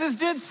Jesus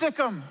did sick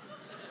 'em.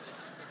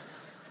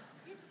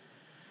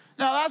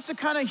 Now, that's a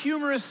kind of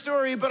humorous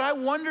story, but I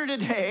wonder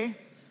today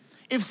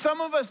if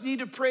some of us need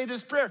to pray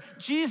this prayer.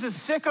 Jesus,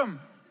 sick 'em.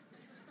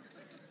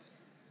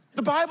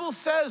 The Bible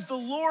says the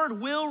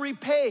Lord will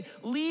repay.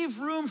 Leave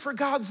room for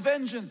God's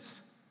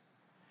vengeance.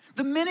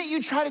 The minute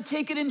you try to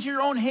take it into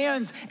your own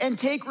hands and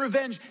take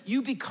revenge,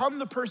 you become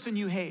the person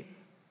you hate.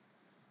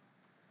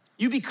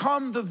 You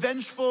become the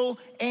vengeful,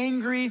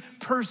 angry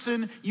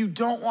person you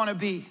don't want to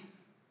be.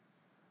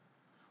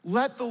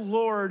 Let the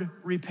Lord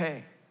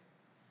repay.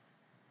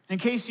 In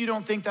case you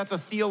don't think that's a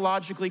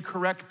theologically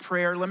correct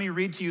prayer, let me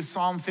read to you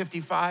Psalm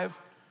 55.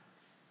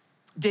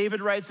 David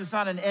writes, it's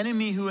not an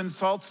enemy who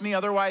insults me,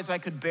 otherwise I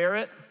could bear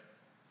it,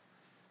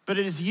 but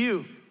it is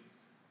you,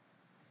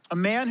 a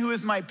man who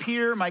is my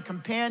peer, my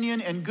companion,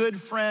 and good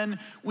friend.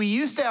 We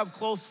used to have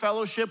close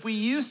fellowship. We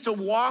used to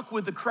walk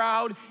with the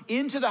crowd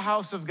into the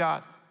house of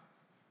God.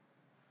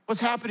 What's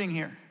happening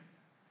here?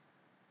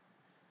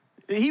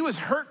 He was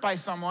hurt by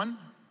someone.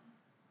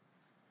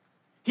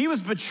 He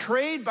was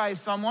betrayed by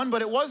someone,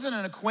 but it wasn't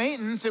an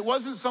acquaintance. It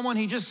wasn't someone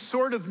he just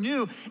sort of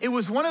knew. It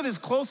was one of his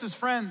closest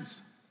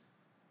friends.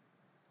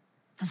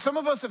 And some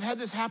of us have had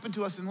this happen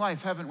to us in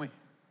life, haven't we?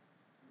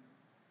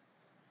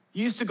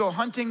 You used to go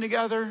hunting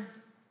together.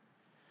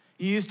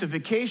 You used to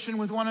vacation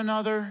with one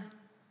another.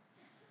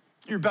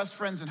 Your best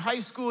friends in high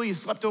school. You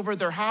slept over at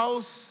their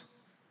house.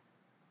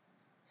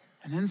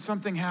 And then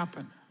something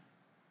happened.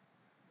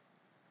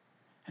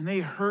 And they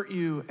hurt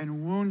you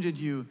and wounded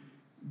you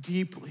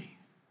deeply.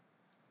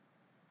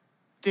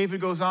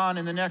 David goes on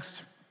in the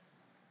next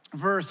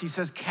verse. He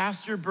says,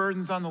 cast your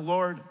burdens on the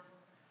Lord,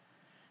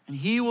 and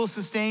he will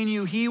sustain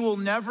you. He will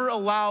never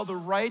allow the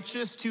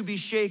righteous to be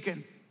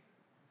shaken.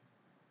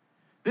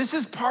 This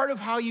is part of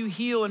how you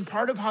heal and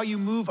part of how you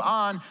move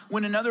on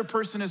when another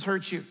person has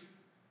hurt you.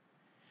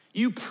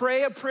 You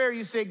pray a prayer.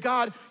 You say,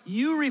 God,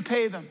 you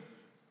repay them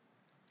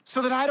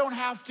so that I don't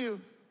have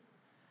to.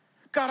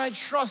 God, I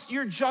trust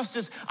your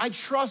justice. I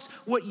trust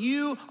what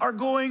you are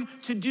going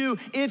to do.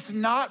 It's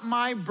not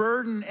my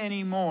burden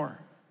anymore.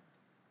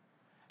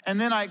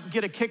 And then I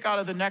get a kick out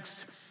of the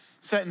next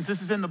sentence.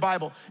 This is in the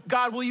Bible.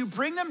 God, will you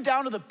bring them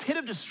down to the pit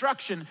of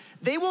destruction?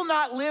 They will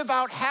not live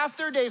out half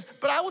their days,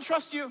 but I will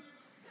trust you.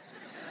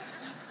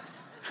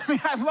 I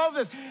mean, I love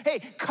this.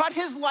 Hey, cut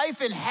his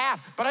life in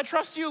half, but I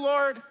trust you,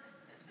 Lord.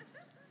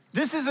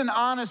 This is an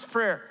honest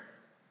prayer.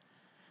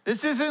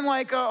 This isn't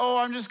like,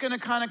 I'm just gonna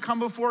kind of come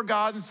before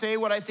God and say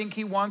what I think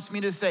he wants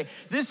me to say.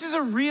 This is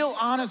a real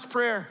honest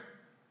prayer.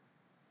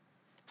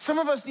 Some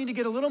of us need to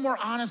get a little more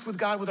honest with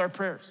God with our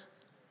prayers.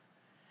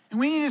 And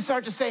we need to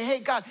start to say,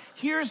 hey, God,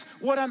 here's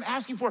what I'm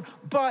asking for,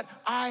 but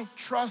I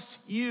trust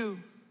you.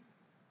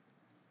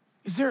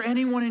 Is there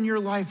anyone in your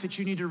life that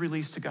you need to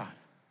release to God?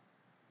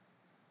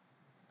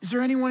 Is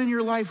there anyone in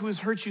your life who has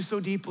hurt you so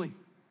deeply?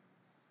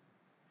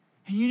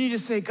 And you need to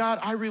say, God,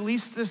 I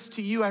release this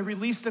to you. I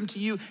release them to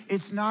you.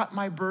 It's not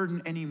my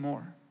burden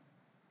anymore.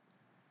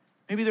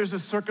 Maybe there's a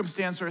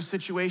circumstance or a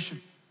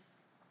situation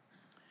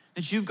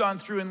that you've gone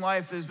through in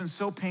life that has been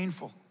so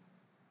painful.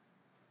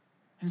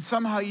 And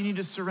somehow you need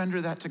to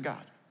surrender that to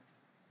God.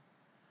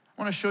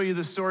 I want to show you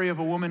the story of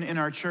a woman in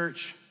our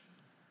church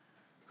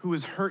who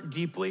was hurt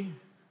deeply,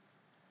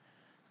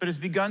 but has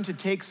begun to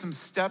take some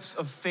steps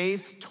of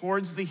faith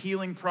towards the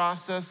healing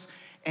process,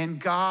 and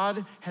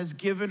God has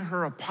given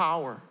her a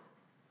power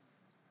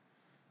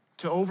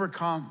to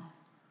overcome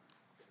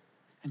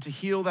and to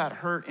heal that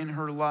hurt in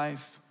her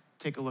life.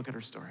 Take a look at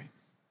her story.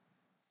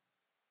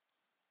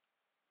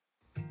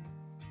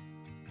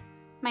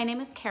 My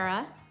name is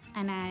Kara,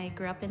 and I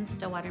grew up in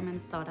Stillwater,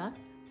 Minnesota.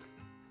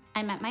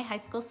 I met my high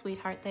school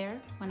sweetheart there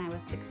when I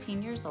was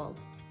 16 years old,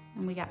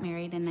 and we got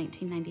married in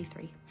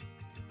 1993.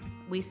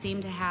 We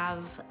seemed to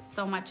have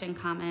so much in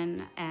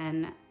common,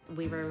 and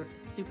we were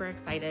super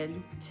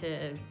excited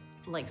to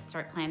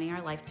start planning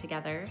our life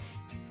together.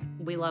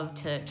 We love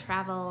to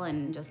travel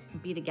and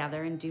just be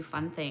together and do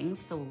fun things,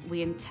 so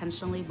we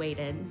intentionally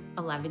waited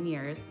 11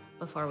 years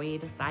before we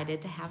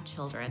decided to have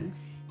children.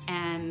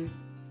 And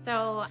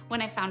so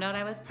when I found out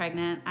I was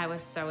pregnant, I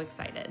was so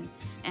excited,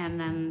 and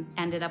then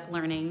ended up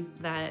learning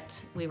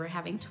that we were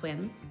having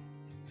twins.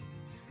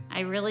 I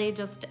really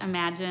just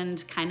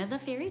imagined kind of the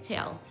fairy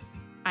tale.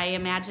 I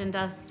imagined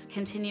us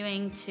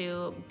continuing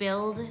to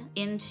build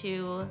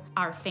into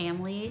our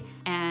family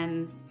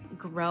and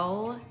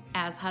grow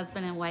as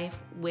husband and wife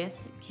with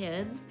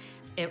kids.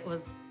 It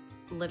was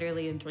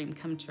literally a dream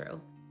come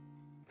true.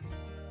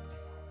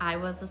 I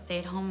was a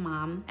stay-at-home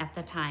mom at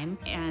the time,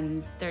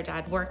 and their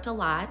dad worked a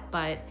lot,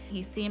 but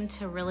he seemed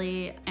to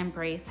really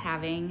embrace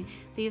having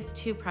these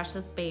two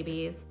precious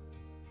babies.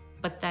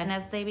 But then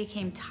as they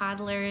became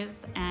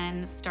toddlers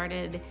and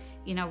started,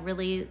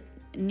 really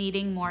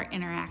needing more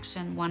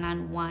interaction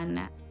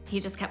one-on-one, he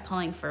just kept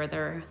pulling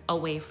further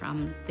away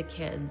from the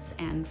kids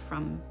and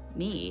from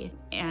me.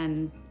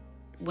 And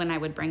when I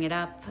would bring it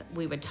up,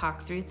 we would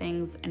talk through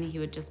things, and he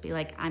would just be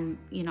like, I'm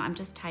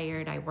just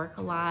tired, I work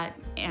a lot.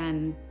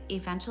 And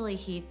eventually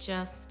he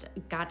just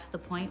got to the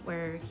point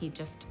where he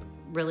just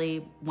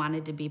really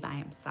wanted to be by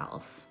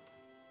himself.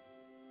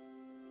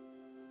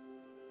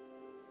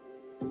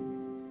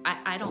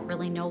 I don't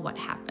really know what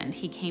happened.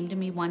 He came to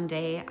me one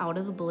day out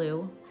of the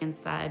blue and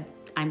said,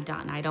 I'm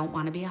done. I don't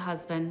want to be a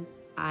husband.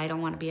 I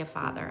don't want to be a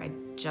father. I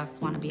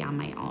just want to be on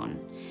my own.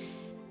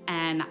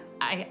 And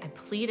I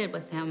pleaded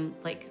with him,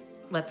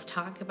 let's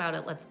talk about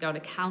it. Let's go to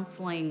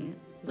counseling.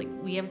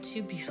 We have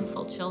two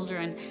beautiful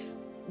children.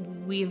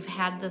 We've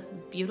had this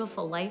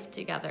beautiful life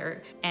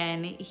together.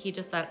 And he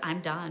just said,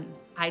 I'm done.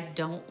 I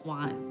don't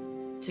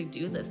want to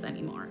do this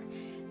anymore.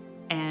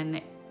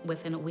 And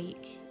within a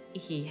week,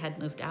 he had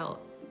moved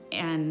out.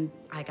 And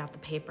I got the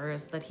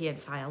papers that he had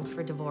filed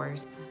for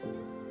divorce.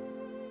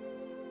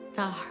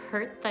 The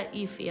hurt that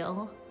you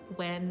feel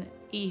when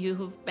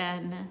you've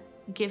been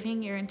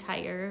giving your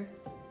entire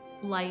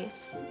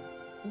life,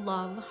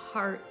 love,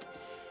 heart,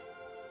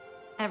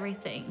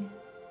 everything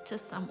to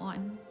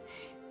someone,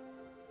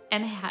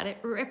 and had it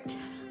ripped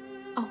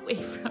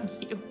away from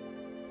you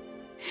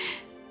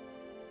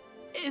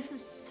is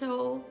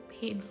so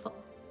painful.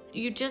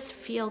 You just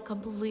feel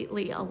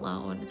completely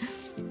alone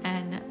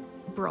and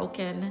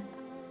broken.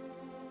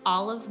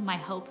 All of my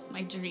hopes,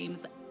 my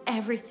dreams,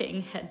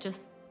 everything had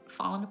just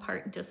fallen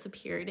apart and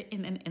disappeared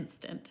in an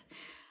instant.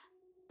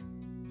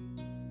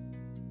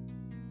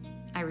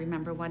 I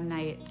remember one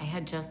night I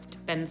had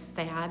just been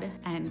sad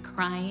and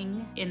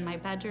crying in my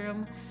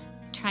bedroom,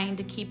 trying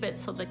to keep it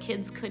so the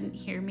kids couldn't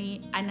hear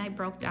me, and I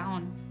broke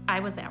down. I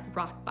was at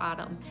rock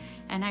bottom,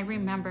 and I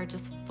remember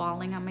just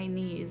falling on my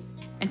knees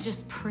and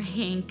just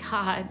praying,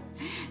 God,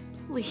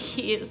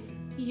 please,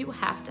 you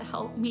have to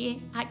help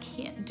me. I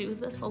can't do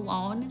this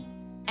alone.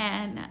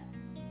 And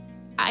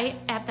I,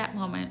 at that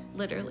moment,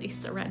 literally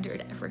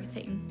surrendered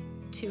everything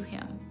to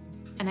him.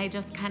 And I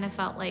just kind of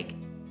felt like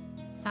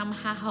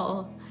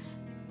somehow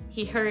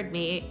he heard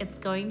me. It's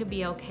going to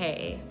be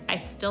okay. I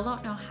still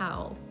don't know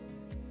how,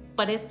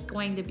 but it's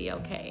going to be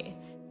okay.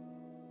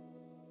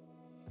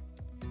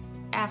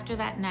 After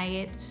that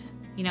night,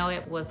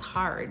 it was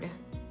hard,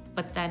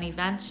 but then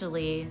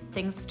eventually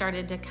things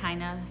started to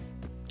kind of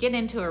get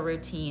into a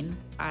routine.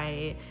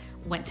 I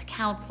went to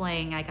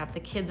counseling. I got the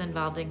kids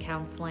involved in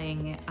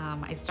counseling.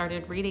 I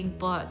started reading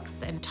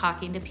books and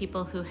talking to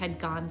people who had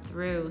gone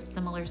through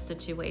similar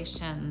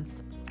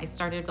situations. I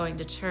started going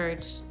to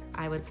church.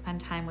 I would spend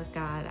time with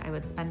God. I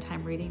would spend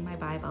time reading my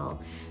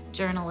Bible,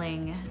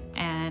 journaling.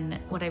 And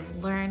what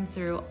I've learned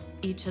through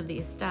each of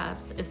these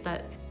steps is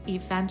that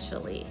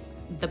eventually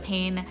the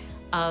pain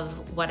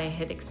of what I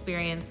had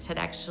experienced had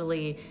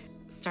actually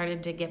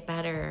started to get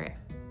better,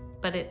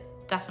 but it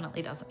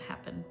definitely doesn't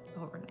happen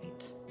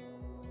overnight.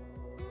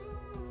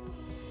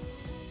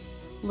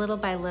 Little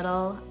by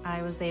little,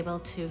 I was able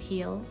to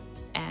heal,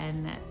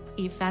 and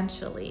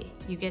eventually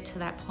you get to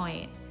that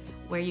point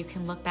where you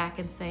can look back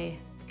and say,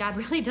 God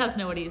really does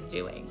know what he's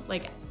doing.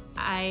 Like,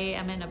 I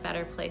am in a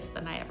better place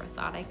than I ever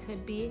thought I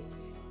could be.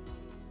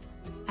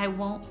 I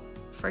won't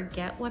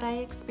forget what I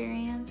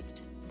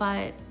experienced,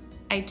 but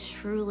I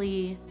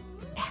truly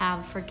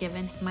have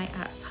forgiven my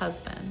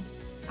ex-husband.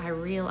 I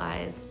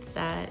realized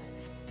that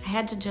I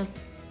had to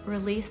just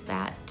release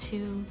that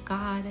to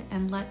God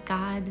and let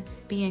God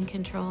be in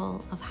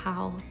control of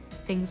how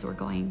things were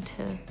going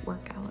to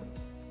work out.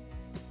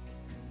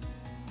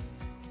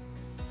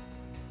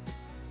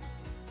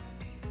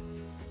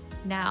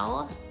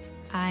 Now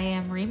I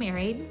am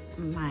remarried.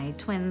 My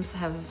twins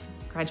have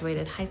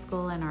graduated high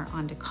school and are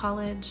on to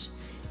college.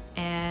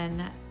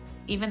 And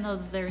even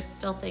though there's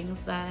still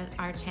things that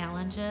are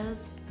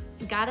challenges,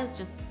 God has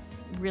just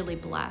really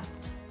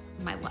blessed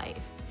my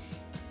life.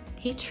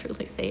 He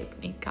truly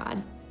saved me.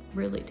 God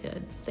really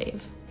did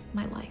save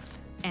my life.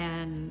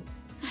 And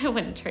I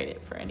wouldn't trade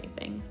it for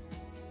anything.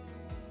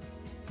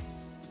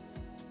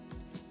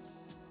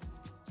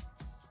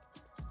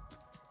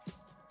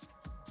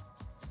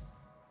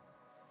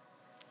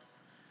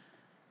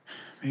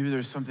 Maybe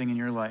there's something in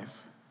your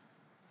life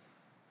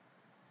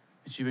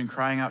that you've been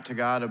crying out to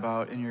God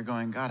about, and you're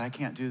going, God, I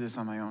can't do this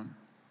on my own.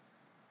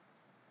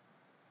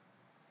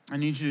 I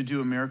need you to do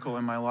a miracle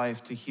in my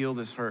life to heal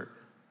this hurt.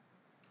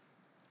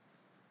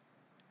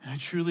 And I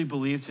truly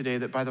believe today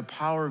that by the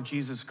power of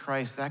Jesus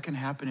Christ, that can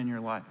happen in your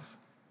life.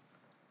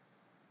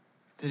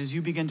 That as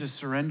you begin to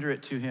surrender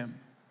it to him,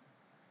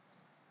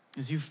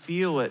 as you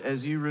feel it,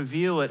 as you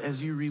reveal it,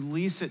 as you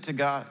release it to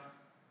God,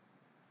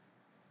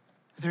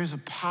 there's a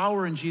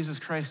power in Jesus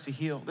Christ to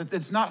heal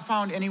that's not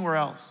found anywhere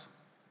else.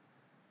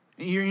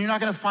 You're not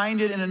gonna find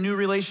it in a new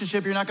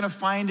relationship. You're not gonna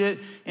find it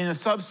in a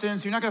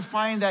substance. You're not gonna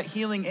find that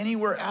healing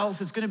anywhere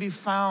else. It's gonna be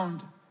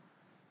found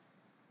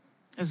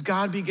as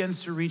God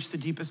begins to reach the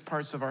deepest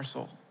parts of our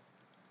soul.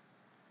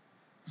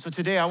 So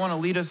today I wanna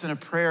lead us in a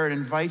prayer and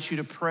invite you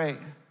to pray,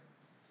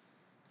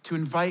 to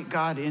invite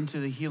God into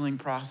the healing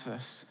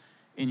process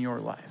in your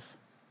life.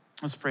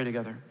 Let's pray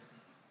together.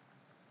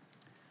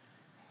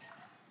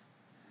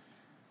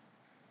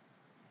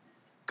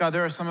 God,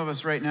 there are some of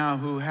us right now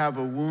who have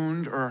a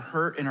wound or a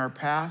hurt in our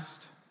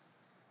past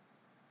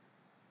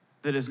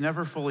that is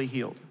never fully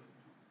healed.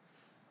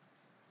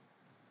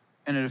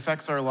 And it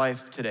affects our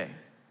life today.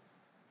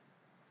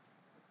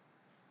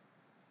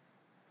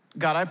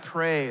 God, I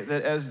pray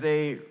that as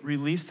they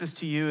release this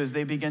to you, as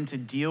they begin to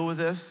deal with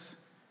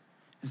this,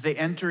 as they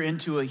enter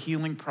into a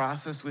healing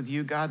process with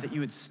you, God, that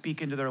you would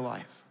speak into their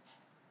life,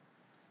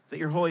 that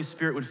your Holy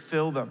Spirit would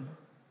fill them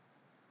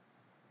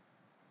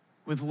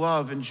with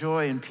love and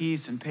joy and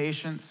peace and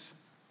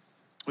patience,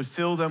 would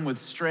fill them with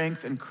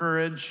strength and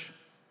courage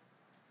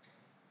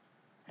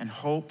and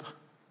hope.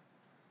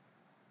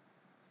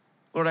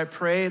 Lord, I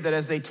pray that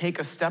as they take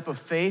a step of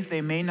faith,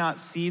 they may not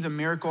see the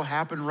miracle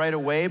happen right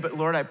away, but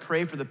Lord, I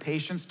pray for the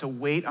patience to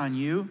wait on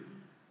you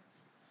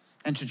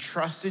and to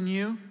trust in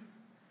you,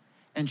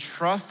 and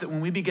trust that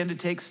when we begin to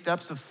take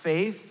steps of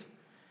faith,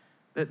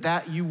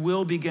 that you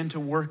will begin to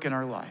work in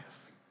our life.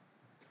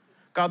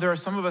 God, there are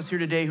some of us here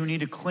today who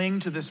need to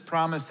cling to this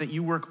promise that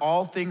you work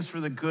all things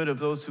for the good of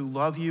those who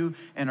love you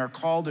and are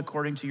called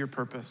according to your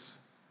purpose.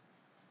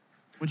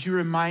 Would you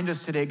remind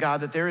us today,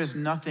 God, that there is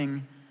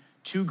nothing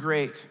too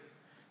great.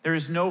 There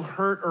is no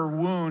hurt or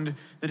wound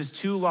that is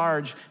too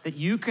large, that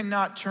you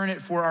cannot turn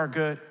it for our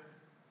good.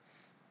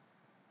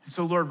 And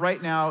so, Lord,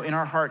 right now in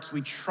our hearts,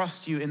 we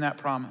trust you in that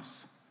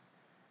promise.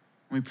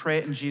 We pray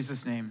it in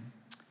Jesus' name.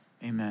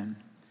 Amen.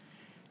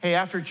 Hey,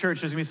 after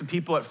church, there's gonna be some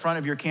people at front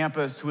of your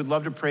campus who would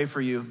love to pray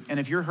for you. And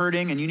if you're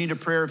hurting and you need a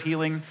prayer of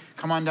healing,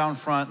 come on down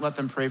front, let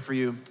them pray for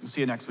you. We'll see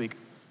you next week.